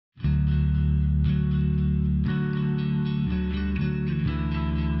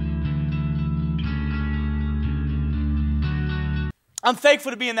I'm thankful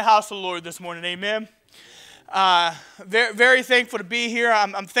to be in the house of the Lord this morning, amen. Very, very thankful to be here.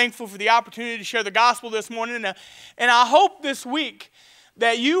 I'm thankful for the opportunity to share the gospel this morning. And I hope this week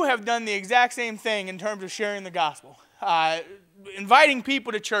that you have done the exact same thing in terms of sharing the gospel. Inviting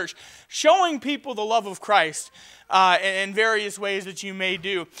people to church, showing people the love of Christ in various ways that you may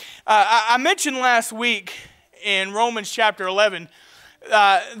do. I mentioned last week in Romans chapter 11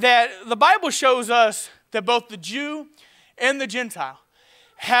 that the Bible shows us that both the Jew and the Gentile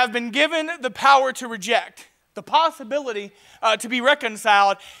have been given the power to reject, the possibility to be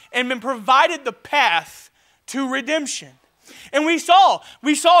reconciled, and been provided the path to redemption. And we saw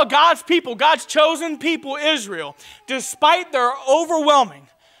God's people, God's chosen people, Israel, despite their overwhelming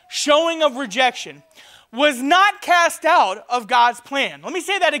showing of rejection, was not cast out of God's plan. Let me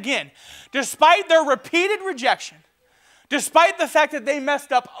say that again. Despite their repeated rejection, despite the fact that they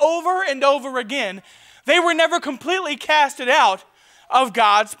messed up over and over again, they were never completely casted out of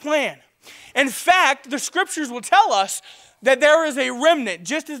God's plan. In fact, the scriptures will tell us that there is a remnant,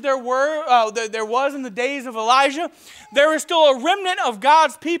 just as there was in the days of Elijah. There is still a remnant of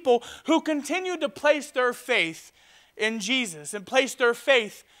God's people who continue to place their faith in Jesus and place their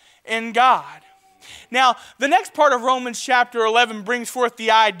faith in God. Now, the next part of Romans chapter 11 brings forth the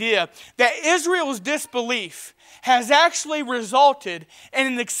idea that Israel's disbelief has actually resulted in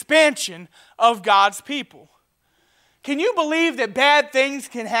an expansion of God's people. Can you believe that bad things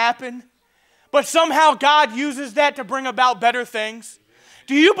can happen, but somehow God uses that to bring about better things?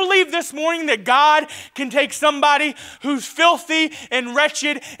 Do you believe this morning that God can take somebody who's filthy and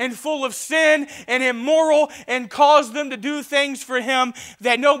wretched and full of sin and immoral and cause them to do things for Him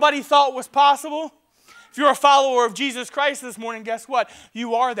that nobody thought was possible? If you're a follower of Jesus Christ this morning, guess what?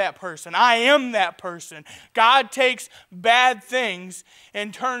 You are that person. I am that person. God takes bad things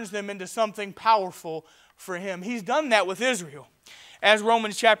and turns them into something powerful for Him. He's done that with Israel, as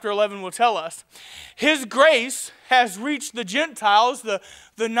Romans chapter 11 will tell us. His grace has reached the Gentiles, the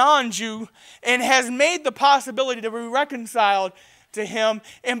non-Jew, and has made the possibility to be reconciled to Him.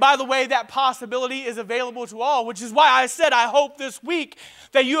 And by the way, that possibility is available to all, which is why I said I hope this week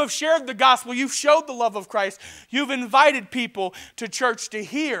that you have shared the gospel, you've showed the love of Christ, you've invited people to church to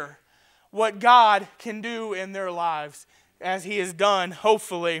hear what God can do in their lives, as He has done,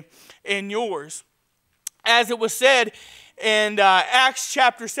 hopefully, in yours. As it was said in Acts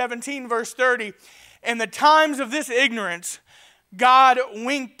chapter 17, verse 30, "In the times of this ignorance, God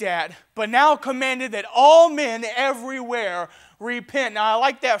winked at, but now commanded that all men everywhere repent." Now, I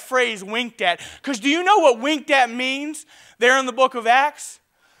like that phrase, winked at, because do you know what winked at means there in the book of Acts?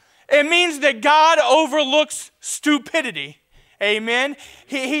 It means that God overlooks stupidity. Amen.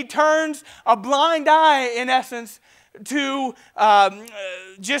 He turns a blind eye, in essence, to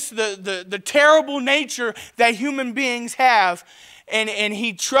just the terrible nature that human beings have, and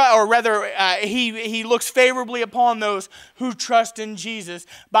he looks favorably upon those who trust in Jesus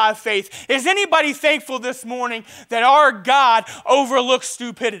by faith. Is anybody thankful this morning that our God overlooks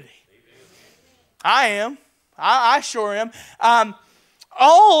stupidity? I am. I sure am.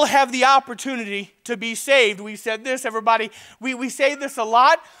 All have the opportunity to be saved. We said this, everybody. We say this a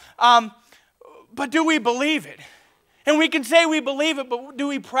lot, but do we believe it? And we can say we believe it, but do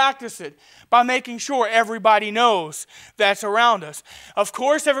we practice it by making sure everybody knows that's around us? Of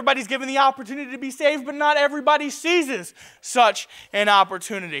course, everybody's given the opportunity to be saved, but not everybody seizes such an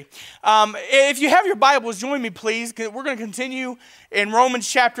opportunity. If you have your Bibles, join me, please. We're going to continue in Romans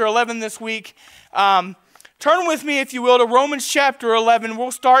chapter 11 this week. Turn with me, if you will, to Romans chapter 11. We'll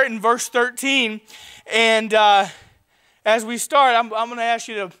start in verse 13. And as we start, I'm going to ask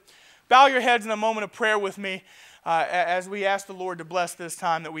you to bow your heads in a moment of prayer with me, as we ask the Lord to bless this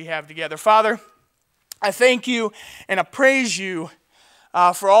time that we have together. Father, I thank you and I praise you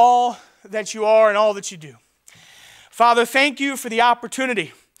for all that you are and all that you do. Father, thank you for the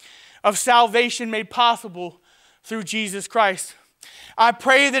opportunity of salvation made possible through Jesus Christ. I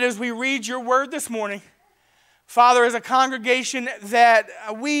pray that as we read your word this morning, Father, as a congregation, that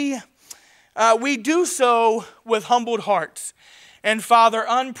we do so with humbled hearts and, Father,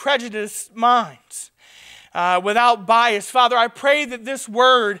 unprejudiced minds. Without bias. Father, I pray that this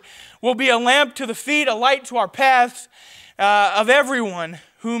word will be a lamp to the feet, a light to our paths of everyone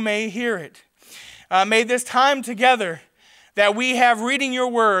who may hear it. May this time together that we have reading your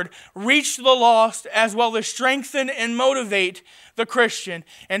word reach the lost, as well as strengthen and motivate the Christian.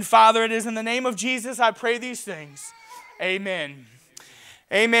 And Father, it is in the name of Jesus I pray these things. Amen.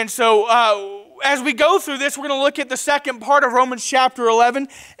 Amen. So as we go through this, we're going to look at the second part of Romans chapter 11.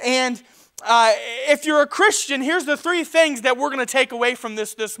 And if you're a Christian, here's the three things that we're going to take away from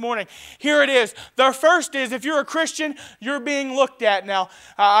this morning. Here it is. The first is, if you're a Christian, you're being looked at. Now,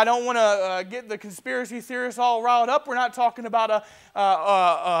 I don't want to get the conspiracy theorists all riled up. We're not talking about a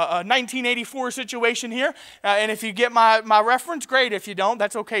 1984 situation here. And if you get my reference, great. If you don't,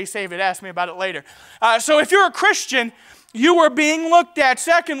 that's okay. Save it. Ask me about it later. So if you're a Christian, you are being looked at.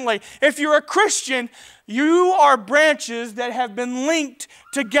 Secondly, if you're a Christian, you are branches that have been linked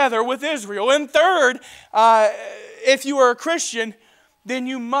together with Israel. And third, if you are a Christian, then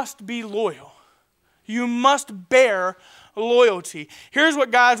you must be loyal. You must bear loyalty. Here's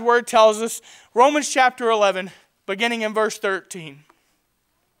what God's Word tells us. Romans chapter 11, beginning in verse 13.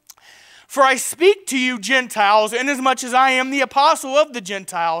 For I speak to you Gentiles, inasmuch as I am the apostle of the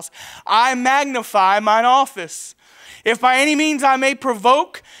Gentiles, I magnify mine office. If by any means I may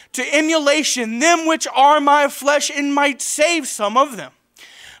provoke to emulation them which are my flesh, and might save some of them.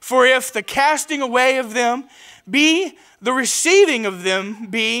 For if the casting away of them be, the receiving of them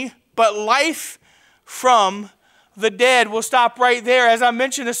be, but life from the dead. We'll stop right there. As I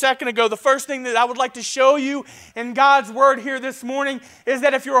mentioned a second ago, the first thing that I would like to show you in God's Word here this morning is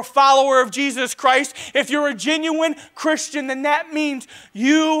that if you're a follower of Jesus Christ, if you're a genuine Christian, then that means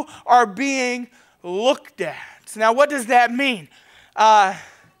you are being looked at. Now, what does that mean?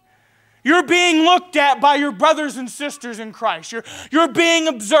 You're being looked at by your brothers and sisters in Christ. You're being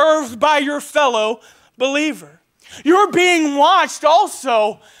observed by your fellow believer. You're being watched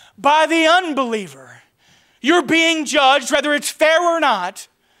also by the unbeliever. You're being judged, whether it's fair or not,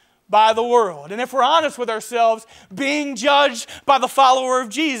 by the world. And if we're honest with ourselves, being judged by the follower of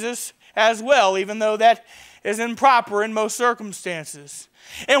Jesus as well, even though that is improper in most circumstances.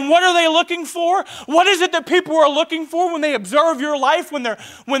 And what are they looking for? What is it that people are looking for when they observe your life, when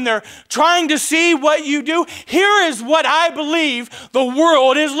they're trying to see what you do? Here is what I believe the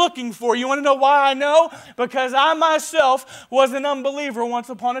world is looking for. You want to know why I know? Because I myself was an unbeliever once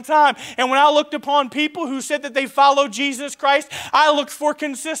upon a time. And when I looked upon people who said that they followed Jesus Christ, I looked for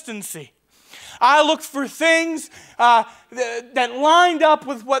consistency. I looked for things that lined up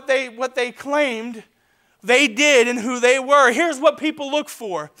with what they claimed they did and who they were. Here's what people look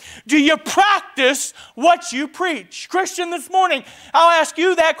for. Do you practice what you preach? Christian, this morning, I'll ask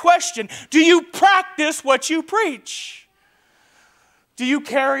you that question. Do you practice what you preach? Do you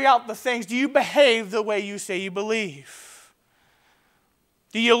carry out the things? Do you behave the way you say you believe?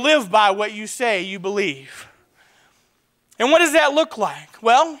 Do you live by what you say you believe? And what does that look like?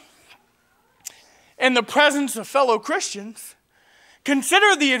 Well, in the presence of fellow Christians,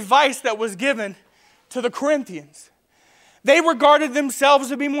 consider the advice that was given to the Corinthians. They regarded themselves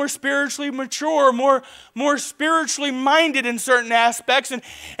to be more spiritually mature, more spiritually minded in certain aspects,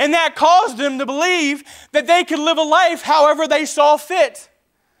 and that caused them to believe that they could live a life however they saw fit.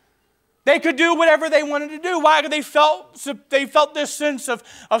 They could do whatever they wanted to do. Why? Because they felt this sense of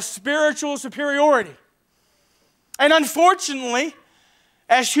spiritual superiority. And unfortunately,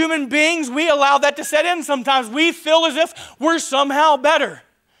 as human beings, we allow that to set in sometimes. We feel as if we're somehow better.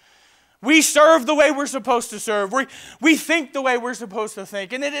 We serve the way we're supposed to serve. We think the way we're supposed to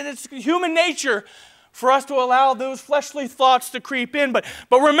think. And it's human nature for us to allow those fleshly thoughts to creep in. But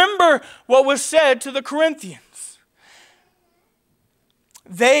remember what was said to the Corinthians.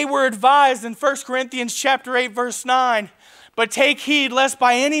 They were advised in 1 Corinthians chapter 8, verse 9, but take heed lest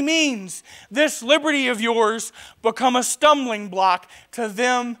by any means this liberty of yours become a stumbling block to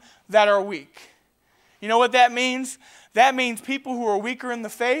them that are weak. You know what that means? That means people who are weaker in the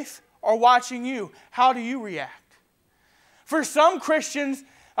faith are watching you. How do you react? For some Christians,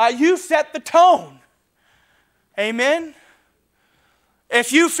 you set the tone. Amen?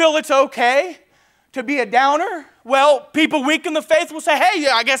 If you feel it's okay to be a downer, well, people weak in the faith will say, hey,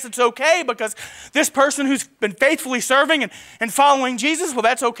 yeah, I guess it's okay because this person who's been faithfully serving and following Jesus, well,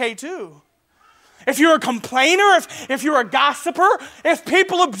 that's okay too. If you're a complainer, if you're a gossiper, if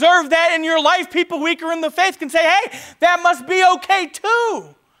people observe that in your life, people weaker in the faith can say, hey, that must be okay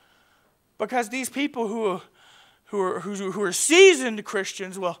too. Because these people who are seasoned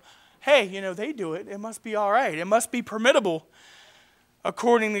Christians, well, hey, you know, they do it. It must be all right. It must be permittable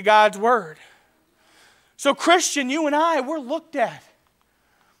according to God's Word. So Christian, you and I, we're looked at.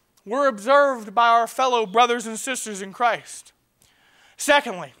 We're observed by our fellow brothers and sisters in Christ.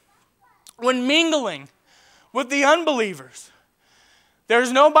 Secondly, when mingling with the unbelievers,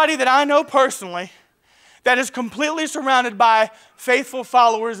 there's nobody that I know personally that is completely surrounded by faithful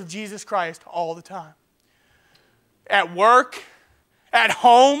followers of Jesus Christ all the time. At work, at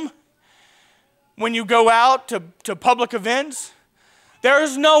home, when you go out to public events, there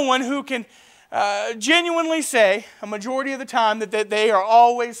is no one who can genuinely say, a majority of the time, that they are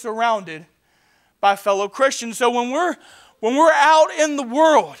always surrounded by fellow Christians. So when we're out in the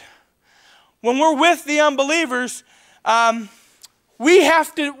world, when we're with the unbelievers, we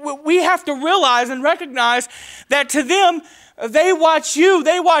have to realize and recognize that to them, they watch you,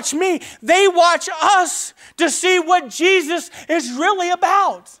 they watch me, they watch us to see what Jesus is really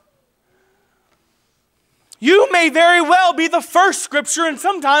about. You may very well be the first scripture and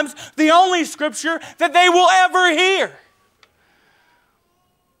sometimes the only scripture that they will ever hear.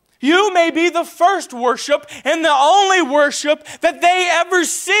 You may be the first worship and the only worship that they ever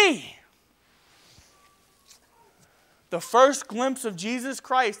see. The first glimpse of Jesus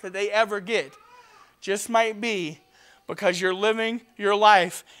Christ that they ever get just might be because you're living your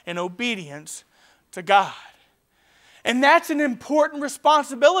life in obedience to God. And that's an important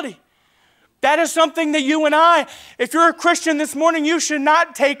responsibility. That is something that you and I, if you're a Christian this morning, you should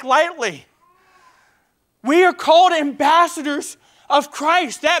not take lightly. We are called ambassadors of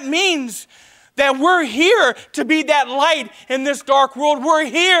Christ. That means that we're here to be that light in this dark world. We're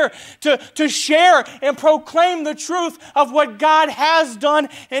here to share and proclaim the truth of what God has done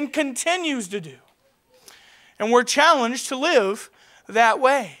and continues to do. And we're challenged to live that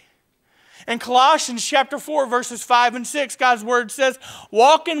way. In Colossians chapter 4, verses 5 and 6, God's word says,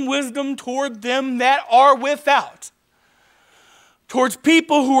 walk in wisdom toward them that are without, towards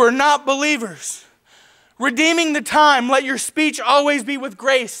people who are not believers. Redeeming the time, let your speech always be with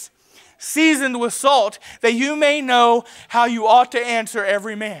grace, seasoned with salt, that you may know how you ought to answer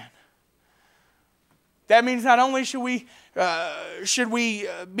every man. That means not only should we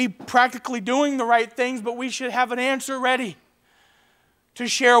be practically doing the right things, but we should have an answer ready to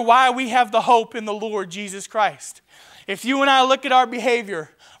share why we have the hope in the Lord Jesus Christ. If you and I look at our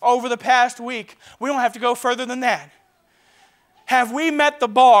behavior over the past week, we don't have to go further than that. Have we met the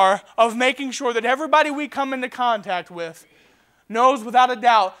bar of making sure that everybody we come into contact with knows without a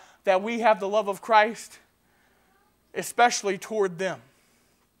doubt that we have the love of Christ, especially toward them?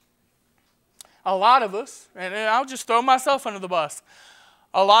 A lot of us, and I'll just throw myself under the bus,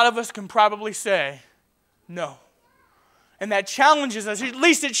 a lot of us can probably say no. And that challenges us, at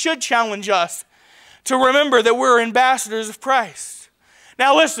least it should challenge us, to remember that we're ambassadors of Christ.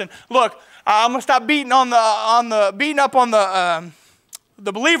 Now listen, look, I'm going to stop beating up on the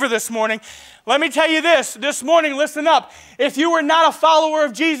believer this morning. Let me tell you this morning, listen up. If you are not a follower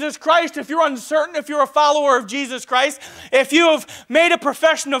of Jesus Christ, if you're uncertain if you're a follower of Jesus Christ, if you have made a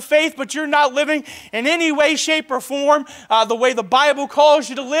profession of faith but you're not living in any way, shape, or form the way the Bible calls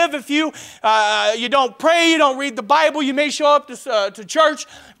you to live, if you don't pray, you don't read the Bible, you may show up to church,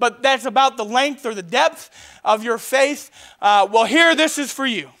 but that's about the length or the depth of your faith, well, here, this is for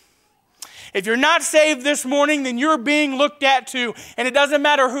you. If you're not saved this morning, then you're being looked at too. And it doesn't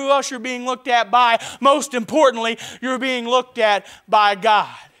matter who else you're being looked at by. Most importantly, you're being looked at by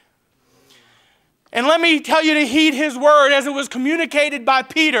God. And let me tell you to heed His word as it was communicated by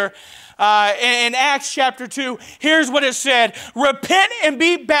Peter in Acts chapter 2. Here's what it said. Repent and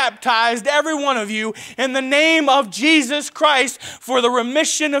be baptized, every one of you, in the name of Jesus Christ for the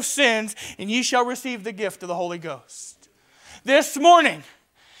remission of sins, and ye shall receive the gift of the Holy Ghost. This morning,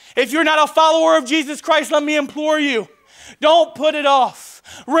 if you're not a follower of Jesus Christ, let me implore you, don't put it off.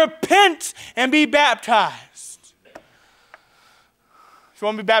 Repent and be baptized. If you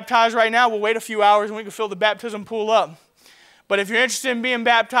want to be baptized right now, we'll wait a few hours and we can fill the baptism pool up. But if you're interested in being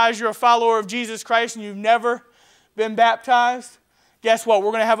baptized, you're a follower of Jesus Christ and you've never been baptized, guess what?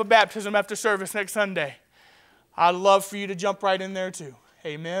 We're going to have a baptism after service next Sunday. I'd love for you to jump right in there too.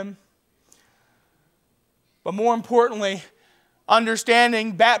 Amen. But more importantly,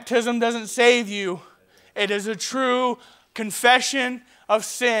 understanding baptism doesn't save you. It is a true confession of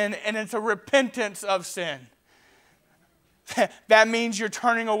sin, and it's a repentance of sin. That means you're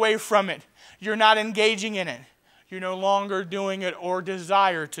turning away from it. You're not engaging in it. You're no longer doing it or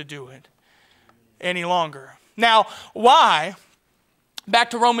desire to do it any longer. Now, why, back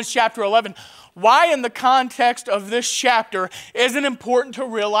to Romans chapter 11, why in the context of this chapter is it important to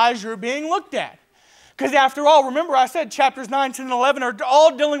realize you're being looked at? Because after all, remember I said chapters 9, 10, and 11 are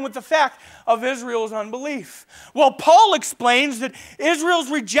all dealing with the fact of Israel's unbelief. Well, Paul explains that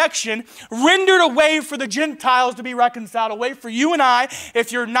Israel's rejection rendered a way for the Gentiles to be reconciled, a way for you and I,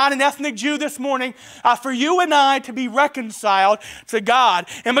 if you're not an ethnic Jew this morning, for you and I to be reconciled to God.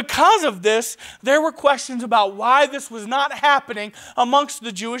 And because of this, there were questions about why this was not happening amongst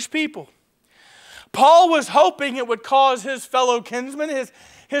the Jewish people. Paul was hoping it would cause his fellow kinsmen,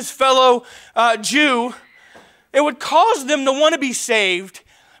 his fellow Jew, it would cause them to want to be saved,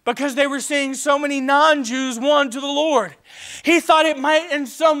 because they were seeing so many non-Jews won to the Lord. He thought it might in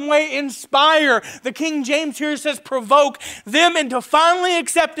some way inspire, the King James here says provoke, them into finally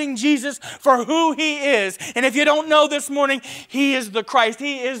accepting Jesus for who He is. And if you don't know this morning, He is the Christ.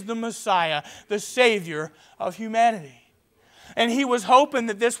 He is the Messiah, the Savior of humanity. And he was hoping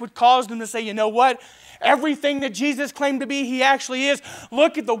that this would cause them to say, you know what? Everything that Jesus claimed to be, He actually is.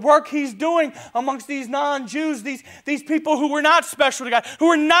 Look at the work He's doing amongst these non-Jews, these people who were not special to God, who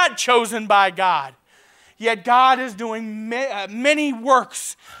were not chosen by God. Yet God is doing many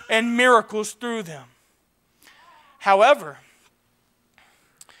works and miracles through them. However,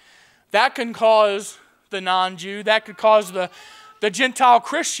 that can cause the non-Jew, that could cause the Gentile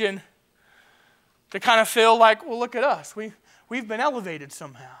Christian to kind of feel like, well, look at us. We've been elevated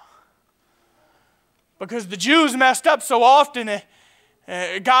somehow. Because the Jews messed up so often,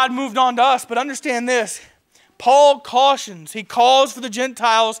 God moved on to us. But understand this, Paul cautions, he calls for the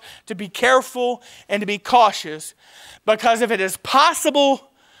Gentiles to be careful and to be cautious. Because if it is possible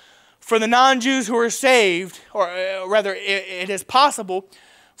for the non-Jews who are saved, or rather it is possible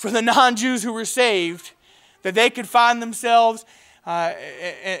for the non-Jews who were saved, that they could find themselves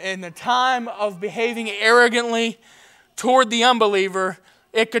in the time of behaving arrogantly toward the unbeliever,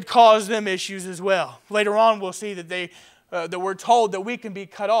 it could cause them issues as well. Later on, we'll see that we're told that we can be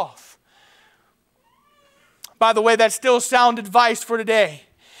cut off. By the way, that's still sound advice for today.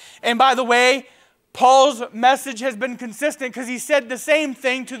 And by the way, Paul's message has been consistent because he said the same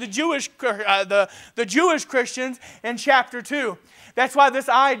thing to the Jewish Christians in chapter 2. That's why this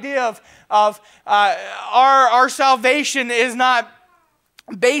idea of our salvation is not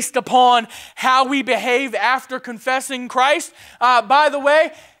based upon how we behave after confessing Christ. By the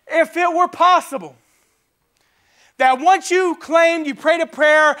way, if it were possible that once you claimed, you prayed a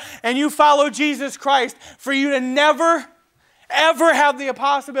prayer, and you follow Jesus Christ, for you to never, ever have the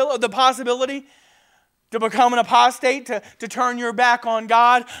possibility to become an apostate, to turn your back on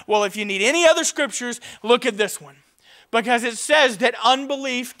God, well, if you need any other scriptures, look at this one. Because it says that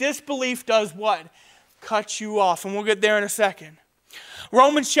unbelief, disbelief does what? Cuts you off. And we'll get there in a second.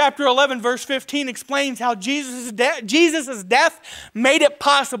 Romans chapter 11 verse 15 explains how Jesus' death made it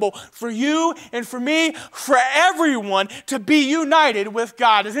possible for you and for me, for everyone to be united with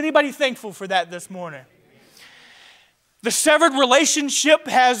God. Is anybody thankful for that this morning? The severed relationship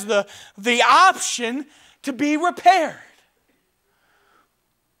has the option to be repaired.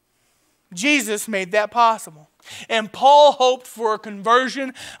 Jesus made that possible. And Paul hoped for a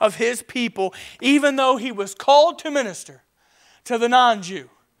conversion of his people, even though he was called to minister to the non-Jew.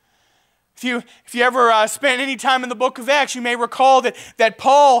 If you ever spent any time in the book of Acts, you may recall that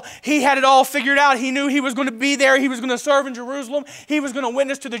Paul, he had it all figured out. He knew he was going to be there. He was going to serve in Jerusalem. He was going to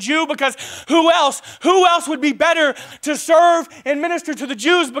witness to the Jew, because who else would be better to serve and minister to the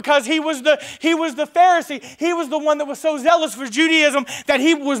Jews? Because he was the Pharisee. He was the one that was so zealous for Judaism that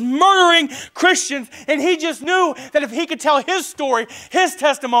he was murdering Christians. And he just knew that if he could tell his story, his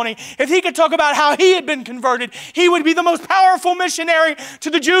testimony, if he could talk about how he had been converted, he would be the most powerful missionary to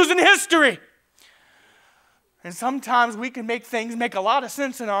the Jews in history. And sometimes we can make things make a lot of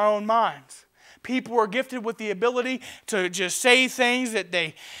sense in our own minds. People are gifted with the ability to just say things that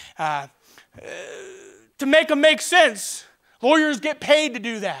to make them make sense. Lawyers get paid to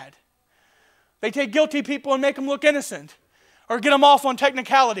do that. They take guilty people and make them look innocent, or get them off on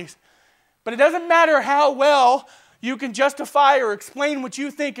technicalities. But it doesn't matter how well you can justify or explain what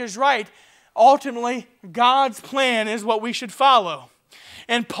you think is right. Ultimately, God's plan is what we should follow.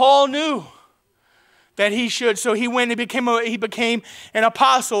 And Paul knew that he should. So he went and he became an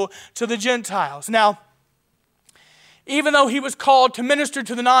apostle to the Gentiles. Now, even though he was called to minister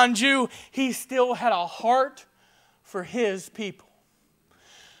to the non-Jew, he still had a heart for his people.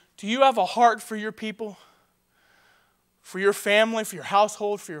 Do you have a heart for your people? For your family, for your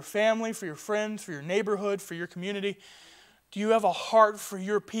household, for your family, for your friends, for your neighborhood, for your community? Do you have a heart for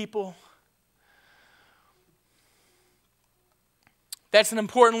your people? That's an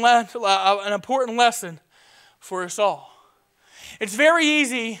important lesson for us all. It's very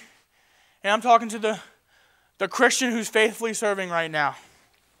easy, and I'm talking to the Christian who's faithfully serving right now.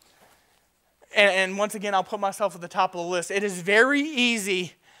 And once again, I'll put myself at the top of the list. It is very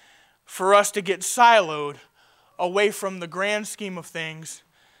easy for us to get siloed away from the grand scheme of things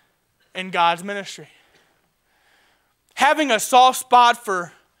in God's ministry. Having a soft spot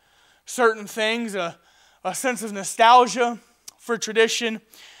for certain things, a sense of nostalgia for tradition,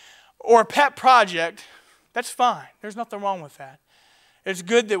 or a pet project, that's fine. There's nothing wrong with that. It's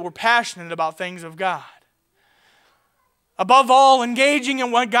good that we're passionate about things of God. Above all, engaging in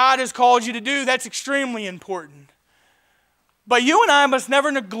what God has called you to do, that's extremely important. But you and I must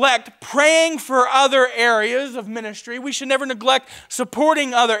never neglect praying for other areas of ministry. We should never neglect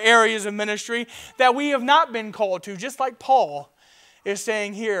supporting other areas of ministry that we have not been called to, just like Paul is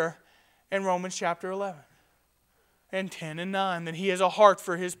saying here in Romans chapter 11 and 10 and 9, that he has a heart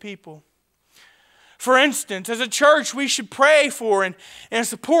for his people. For instance, as a church, we should pray for and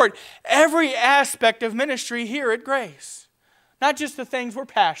support every aspect of ministry here at Grace, not just the things we're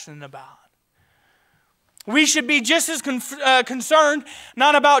passionate about. We should be just as concerned,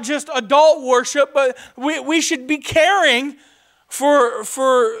 not about just adult worship, but we should be caring for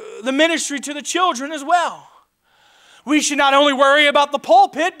the ministry to the children as well. We should not only worry about the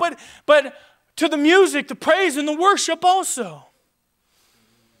pulpit, but to the music, the praise, and the worship also.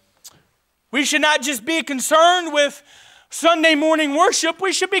 We should not just be concerned with Sunday morning worship.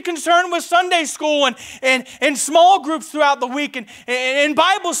 We should be concerned with Sunday school and small groups throughout the week and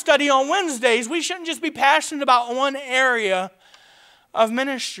Bible study on Wednesdays. We shouldn't just be passionate about one area of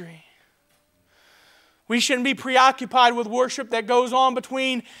ministry. We shouldn't be preoccupied with worship that goes on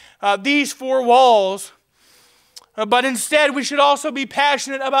between these four walls. But instead, we should also be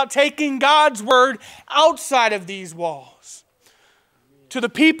passionate about taking God's word outside of these walls, to the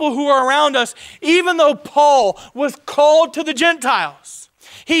people who are around us. Even though Paul was called to the Gentiles,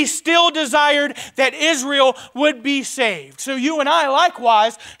 he still desired that Israel would be saved. So you and I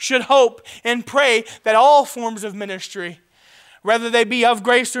likewise should hope and pray that all forms of ministry, whether they be of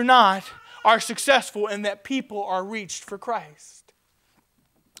grace or not, are successful and that people are reached for Christ.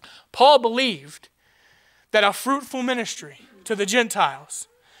 Paul believed that a fruitful ministry to the Gentiles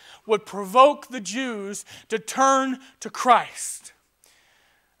would provoke the Jews to turn to Christ.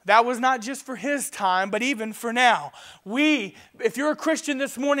 That was not just for his time, but even for now. We, if you're a Christian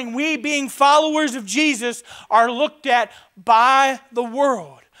this morning, we being followers of Jesus are looked at by the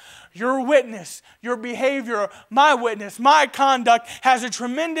world. Your witness, your behavior, my witness, my conduct has a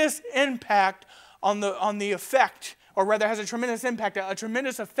tremendous impact on the effect, or rather has a tremendous impact, a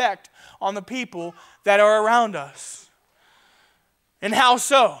tremendous effect on the people that are around us. And how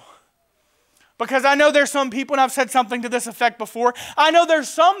so? Because I know there's some people, and I've said something to this effect before, I know there's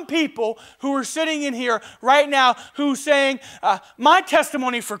some people who are sitting in here right now who are saying, my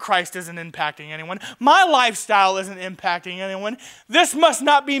testimony for Christ isn't impacting anyone. My lifestyle isn't impacting anyone. This must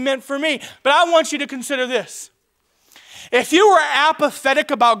not be meant for me. But I want you to consider this. If you were apathetic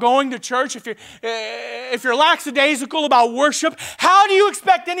about going to church, if you're lackadaisical about worship, how do you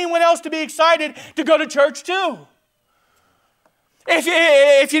expect anyone else to be excited to go to church too?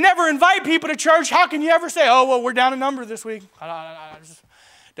 If you never invite people to church, how can you ever say, oh, well, we're down a number this week? Not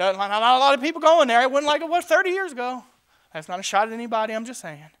a lot of people going there. It wasn't like it was 30 years ago. That's not a shot at anybody. I'm just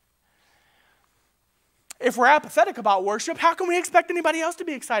saying. If we're apathetic about worship, how can we expect anybody else to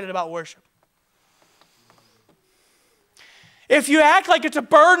be excited about worship? If you act like it's a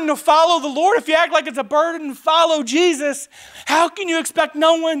burden to follow the Lord, if you act like it's a burden to follow Jesus, how can you expect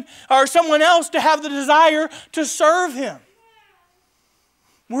no one or someone else to have the desire to serve Him?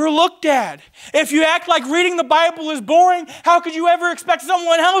 We're looked at. If you act like reading the Bible is boring, how could you ever expect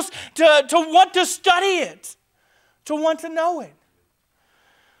someone else to want to study it, to want to know it?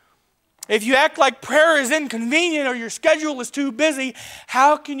 If you act like prayer is inconvenient or your schedule is too busy,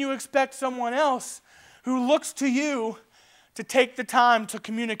 how can you expect someone else who looks to you to take the time to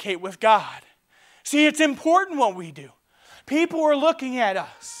communicate with God? See, it's important what we do. People are looking at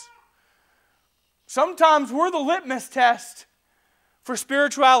us. Sometimes we're the litmus test for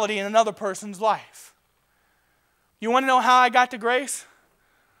spirituality in another person's life. You want to know how I got to Grace?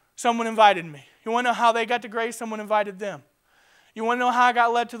 Someone invited me. You want to know how they got to Grace? Someone invited them. You want to know how I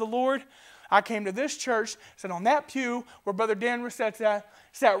got led to the Lord? I came to this church, sat on that pew where Brother Dan Ressett's at,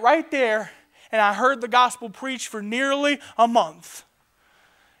 sat right there, and I heard the gospel preached for nearly a month.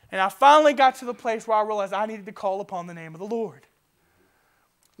 And I finally got to the place where I realized I needed to call upon the name of the Lord.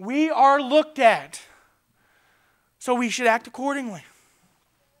 We are looked at, so we should act accordingly.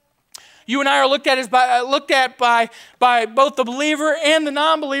 You and I are looked at by both the believer and the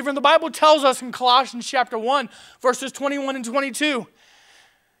non-believer. And the Bible tells us in Colossians chapter 1, verses 21 and 22,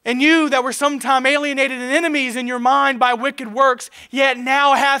 and you that were sometime alienated and enemies in your mind by wicked works, yet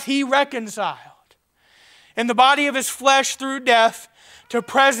now hath He reconciled in the body of His flesh through death to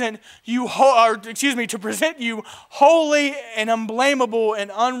present you holy and unblameable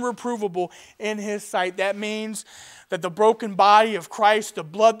and unreprovable in His sight. That means that the broken body of Christ, the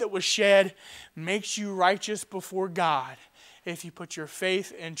blood that was shed, makes you righteous before God if you put your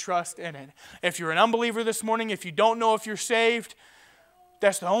faith and trust in it. If you're an unbeliever this morning, if you don't know if you're saved,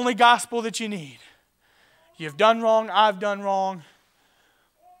 that's the only gospel that you need. You've done wrong, I've done wrong.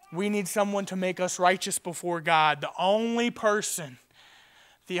 We need someone to make us righteous before God. The only person,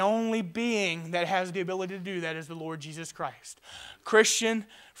 the only being that has the ability to do that is the Lord Jesus Christ. Christian,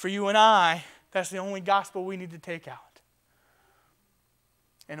 for you and I, that's the only gospel we need to take out.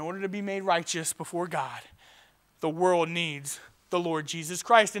 In order to be made righteous before God, the world needs the Lord Jesus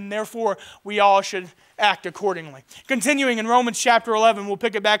Christ, and therefore we all should act accordingly. Continuing in Romans chapter 11, we'll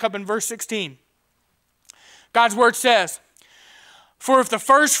pick it back up in verse 16. God's word says, "For if the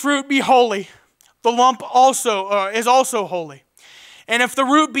first fruit be holy, the lump also is also holy. And if the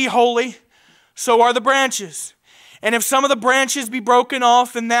root be holy, so are the branches. And if some of the branches be broken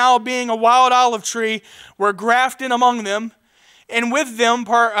off, and thou, being a wild olive tree, were grafted among them, and with them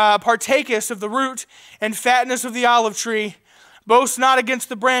partakest of the root and fatness of the olive tree, boast not against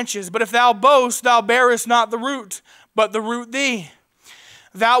the branches. But if thou boast, thou bearest not the root, but the root thee.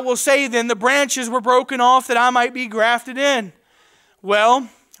 Thou wilt say then, the branches were broken off that I might be grafted in. Well,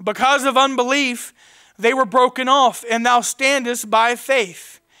 because of unbelief, they were broken off, and thou standest by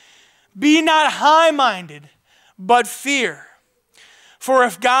faith. Be not high-minded, but fear. For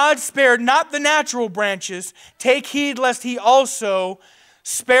if God spared not the natural branches, take heed lest he also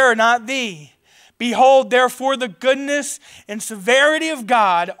spare not thee. Behold, therefore, the goodness and severity of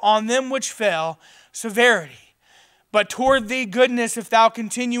God on them which fell, severity. But toward thee goodness, if thou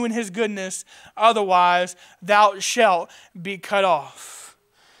continue in his goodness, otherwise thou shalt be cut off."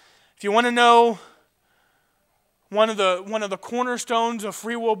 If you want to know one of the cornerstones of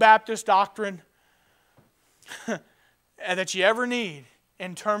Free Will Baptist doctrine that you ever need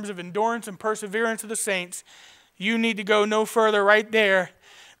in terms of endurance and perseverance of the saints, you need to go no further right there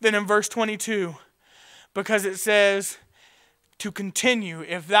than in verse 22. Because it says, to continue,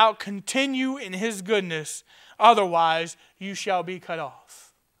 if thou continue in his goodness, otherwise you shall be cut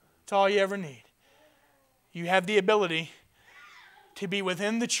off. That's all you ever need. You have the ability to be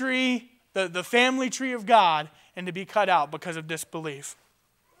within the tree, the family tree of God, and to be cut out because of disbelief.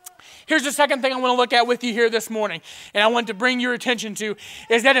 Here's the second thing I want to look at with you here this morning, and I want to bring your attention to,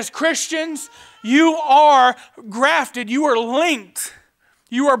 is that as Christians, you are grafted, you are linked,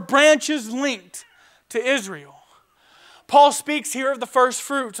 you are branches linked to Israel. Paul speaks here of the first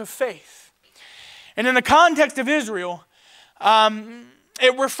fruits of faith. And in the context of Israel,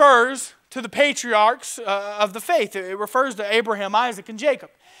 it refers to the patriarchs of the faith. It refers to Abraham, Isaac, and Jacob.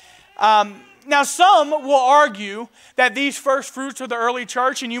 Now, some will argue that these first fruits are the early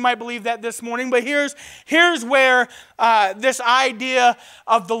church, and you might believe that this morning, but here's where this idea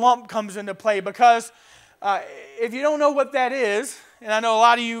of the lump comes into play, because if you don't know what that is, and I know a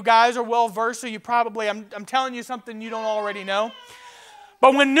lot of you guys are well versed, so you probably, I'm telling you something you don't already know,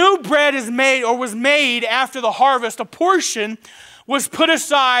 but when new bread is made or was made after the harvest, a portion was put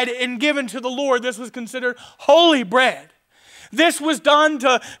aside and given to the Lord. This was considered holy bread. This was done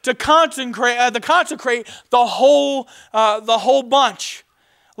to consecrate the whole bunch,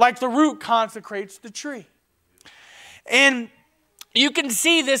 like the root consecrates the tree. And you can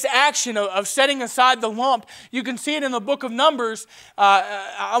see this action of setting aside the lump. You can see it in the book of Numbers.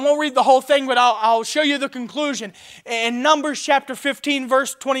 I won't read the whole thing, but I'll show you the conclusion. In Numbers chapter 15,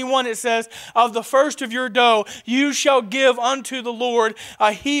 verse 21, it says, "Of the first of your dough you shall give unto the Lord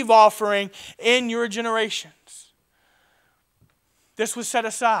a heave offering in your generations." This was set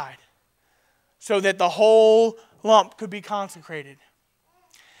aside so that the whole lump could be consecrated.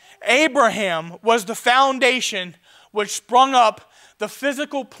 Abraham was the foundation which sprung up the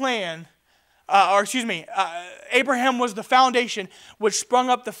physical plan, Abraham was the foundation which sprung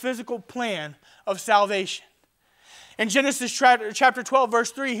up the physical plan of salvation. In Genesis chapter 12,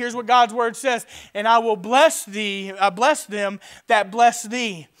 verse 3, here's what God's word says, "And I will bless them that bless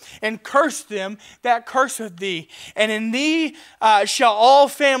thee, and curse them that curseth thee. And in thee shall all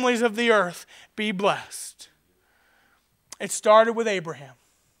families of the earth be blessed." It started with Abraham.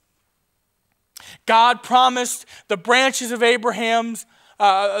 God promised the branches of Abraham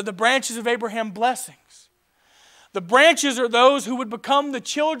blessings. The branches are those who would become the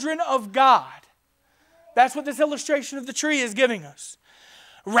children of God. That's what this illustration of the tree is giving us.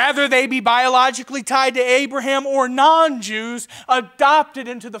 Rather they be biologically tied to Abraham or non-Jews adopted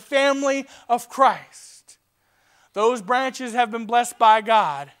into the family of Christ. Those branches have been blessed by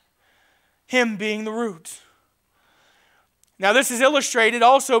God, Him being the root. Now this is illustrated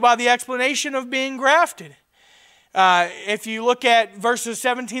also by the explanation of being grafted. If you look at verses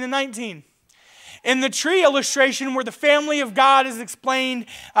 17 and 19. In the tree illustration where the family of God is explained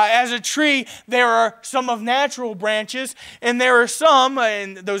as a tree, there are some of natural branches, and there are some,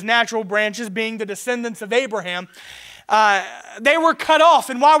 and those natural branches being the descendants of Abraham, they were cut off.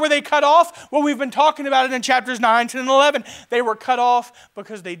 And why were they cut off? Well, we've been talking about it in chapters 9, 10, and 11. They were cut off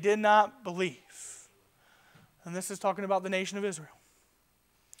because they did not believe. And this is talking about the nation of Israel.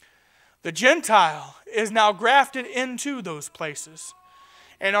 The Gentile is now grafted into those places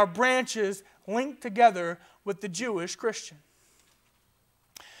and are branches linked together with the Jewish Christian.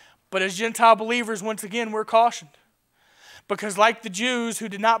 But as Gentile believers, once again, we're cautioned. Because like the Jews who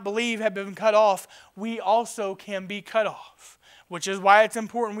did not believe have been cut off, we also can be cut off, which is why it's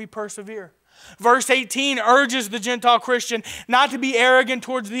important we persevere. Verse 18 urges the Gentile Christian not to be arrogant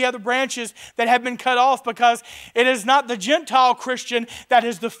towards the other branches that have been cut off, because it is not the Gentile Christian that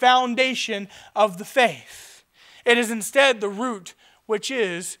is the foundation of the faith. It is instead the root, which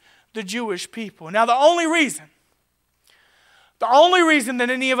is the Jewish people. Now, the only reason that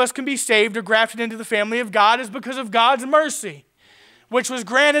any of us can be saved or grafted into the family of God is because of God's mercy, which was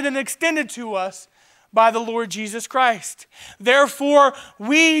granted and extended to us by the Lord Jesus Christ. Therefore,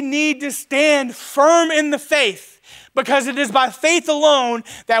 we need to stand firm in the faith, because it is by faith alone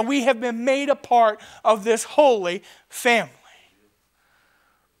that we have been made a part of this holy family.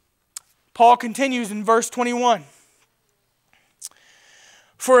 Paul continues in verse 21.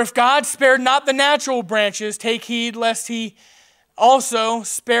 For if God spared not the natural branches, take heed lest he also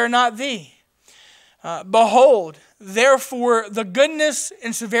spare not thee. Behold, therefore, the goodness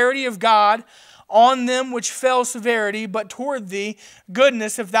and severity of God on them which fell severity, but toward thee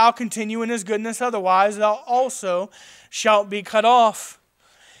goodness, if thou continue in his goodness, otherwise thou also shalt be cut off.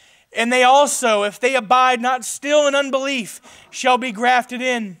 And they also, if they abide not still in unbelief, shall be grafted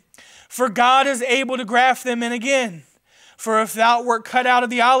in. For God is able to graft them in again. For if thou wert cut out of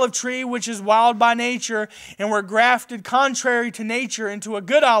the olive tree, which is wild by nature, and were grafted contrary to nature into a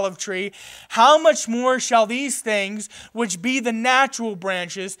good olive tree, how much more shall these things, which be the natural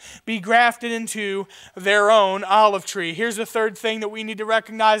branches, be grafted into their own olive tree? Here's the third thing that we need to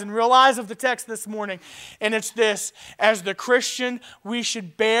recognize and realize of the text this morning, and it's this: as the Christian, we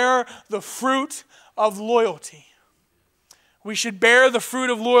should bear the fruit of loyalty. We should bear the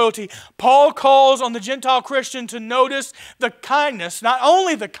fruit of loyalty. Paul calls on the Gentile Christian to notice the kindness, not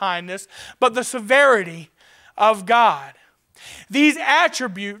only the kindness, but the severity of God. These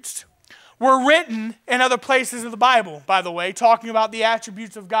attributes were written in other places of the Bible, by the way, talking about the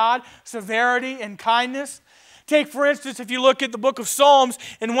attributes of God, severity and kindness. Take, for instance, if you look at the book of Psalms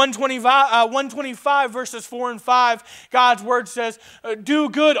in 125 verses 4 and 5, God's word says, do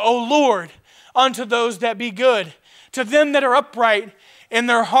good, O Lord, unto those that be good, to them that are upright in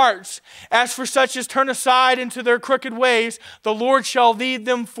their hearts. As for such as turn aside into their crooked ways, the Lord shall lead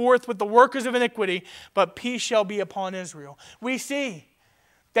them forth with the workers of iniquity, but peace shall be upon Israel. We see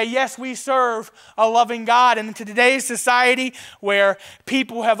that yes, we serve a loving God, and in today's society where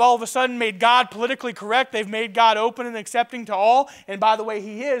people have all of a sudden made God politically correct, they've made God open and accepting to all, and by the way,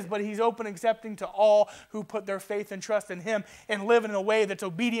 He is, but He's open and accepting to all who put their faith and trust in Him and live in a way that's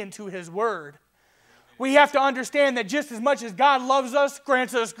obedient to His word. We have to understand that just as much as God loves us,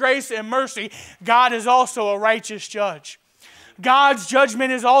 grants us grace and mercy, God is also a righteous judge. God's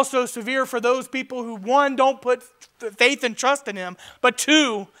judgment is also severe for those people who, one, don't put faith and trust in Him, but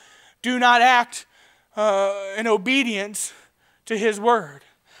two, do not act in obedience to His word.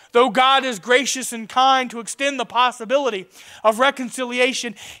 Though God is gracious and kind to extend the possibility of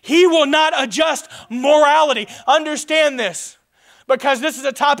reconciliation, He will not adjust morality. Understand this, because this is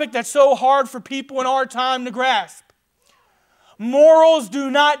a topic that's so hard for people in our time to grasp. Morals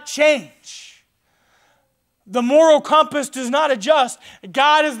do not change. The moral compass does not adjust.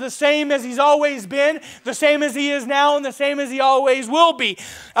 God is the same as He's always been, the same as He is now, and the same as He always will be.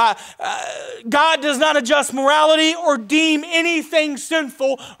 God does not adjust morality or deem anything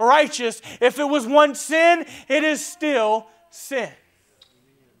sinful righteous. If it was once sin, it is still sin.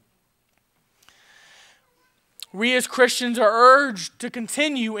 We as Christians are urged to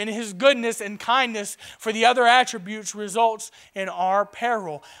continue in His goodness and kindness, for the other attributes results in our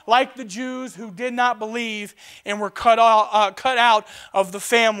peril. Like the Jews who did not believe and were cut out of the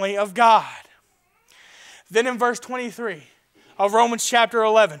family of God. Then in verse 23 of Romans chapter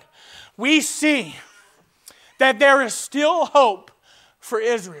 11, we see that there is still hope for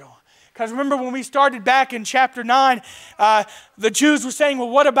Israel. Because remember when we started back in chapter 9, the Jews were saying, well,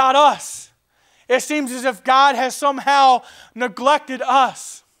 what about us? It seems as if God has somehow neglected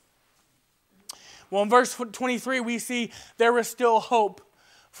us. Well, in verse 23, we see there is still hope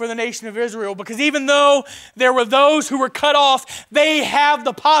for the nation of Israel, because even though there were those who were cut off, they have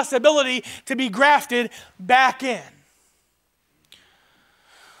the possibility to be grafted back in.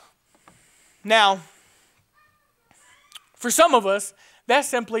 Now, for some of us, that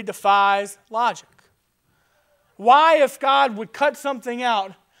simply defies logic. Why, if God would cut something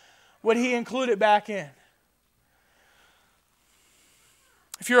out, would he include it back in?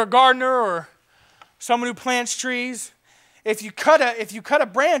 If you're a gardener or someone who plants trees, if you cut a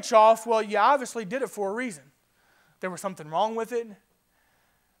branch off, well, you obviously did it for a reason. There was something wrong with it.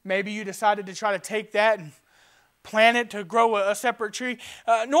 Maybe you decided to try to take that and plant it to grow a separate tree.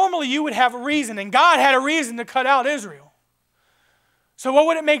 Normally you would have a reason, and God had a reason to cut out Israel. So what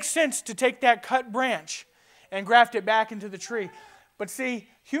would it make sense to take that cut branch and graft it back into the tree? But see,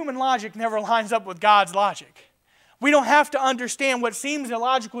 human logic never lines up with God's logic. We don't have to understand what seems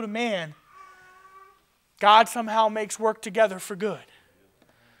illogical to man. God somehow makes work together for good.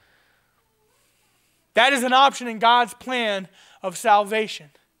 That is an option in God's plan of salvation.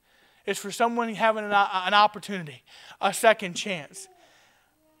 It's for someone having an opportunity, a second chance.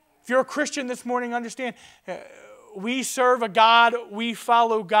 If you're a Christian this morning, understand, we serve a God, we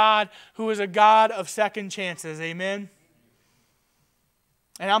follow God who is a God of second chances. Amen?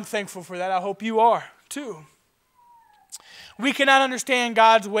 And I'm thankful for that. I hope you are too. We cannot understand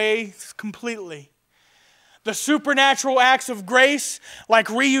God's ways completely. The supernatural acts of grace, like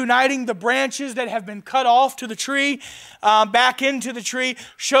reuniting the branches that have been cut off to the tree, back into the tree,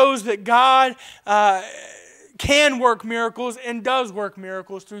 shows that God can work miracles and does work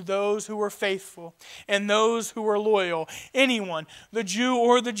miracles through those who are faithful and those who are loyal. Anyone, the Jew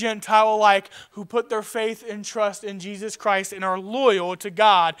or the Gentile alike, who put their faith and trust in Jesus Christ and are loyal to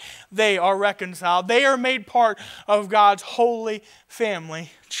God, they are reconciled. They are made part of God's holy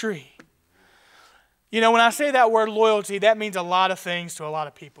family tree. You know, when I say that word loyalty, that means a lot of things to a lot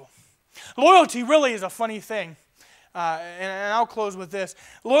of people. Loyalty really is a funny thing. And I'll close with this.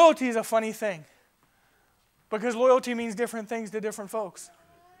 Loyalty is a funny thing. Because loyalty means different things to different folks.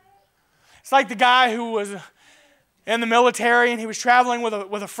 It's like the guy who was in the military and he was traveling with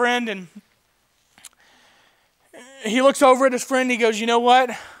a friend, and he looks over at his friend and he goes, you know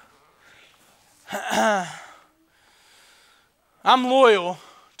what? I'm loyal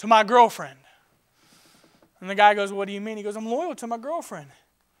to my girlfriend. And the guy goes, what do you mean? He goes, I'm loyal to my girlfriend.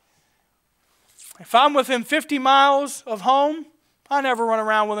 If I'm within 50 miles of home, I never run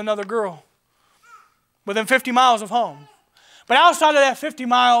around with another girl. Within 50 miles of home. But outside of that 50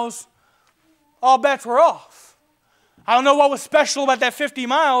 miles, all bets were off. I don't know what was special about that 50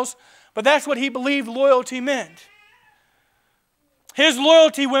 miles, but that's what he believed loyalty meant. His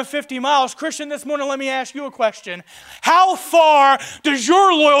loyalty went 50 miles. Christian, this morning, let me ask you a question. How far does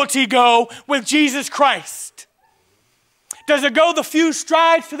your loyalty go with Jesus Christ? Does it go the few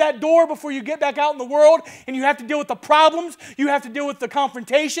strides to that door before you get back out in the world and you have to deal with the problems, you have to deal with the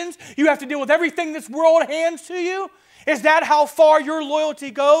confrontations, you have to deal with everything this world hands to you? Is that how far your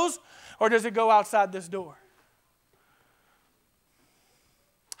loyalty goes? Or does it go outside this door?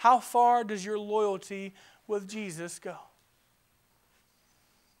 How far does your loyalty with Jesus go?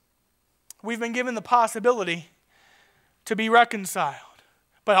 We've been given the possibility to be reconciled,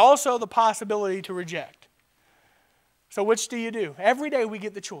 but also the possibility to reject. So which do you do? Every day we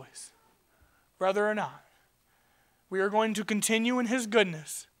get the choice, whether or not. We are going to continue in His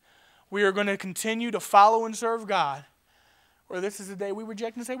goodness. We are going to continue to follow and serve God. Or this is the day we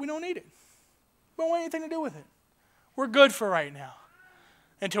reject and say we don't need it. We don't want anything to do with it. We're good for right now.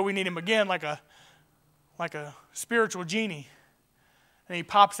 Until we need Him again like a spiritual genie. And He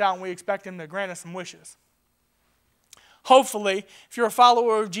pops out and we expect Him to grant us some wishes. Hopefully, if you're a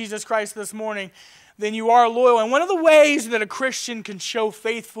follower of Jesus Christ this morning, then you are loyal. And one of the ways that a Christian can show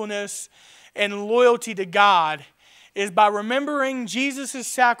faithfulness and loyalty to God is by remembering Jesus'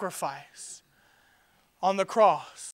 sacrifice on the cross.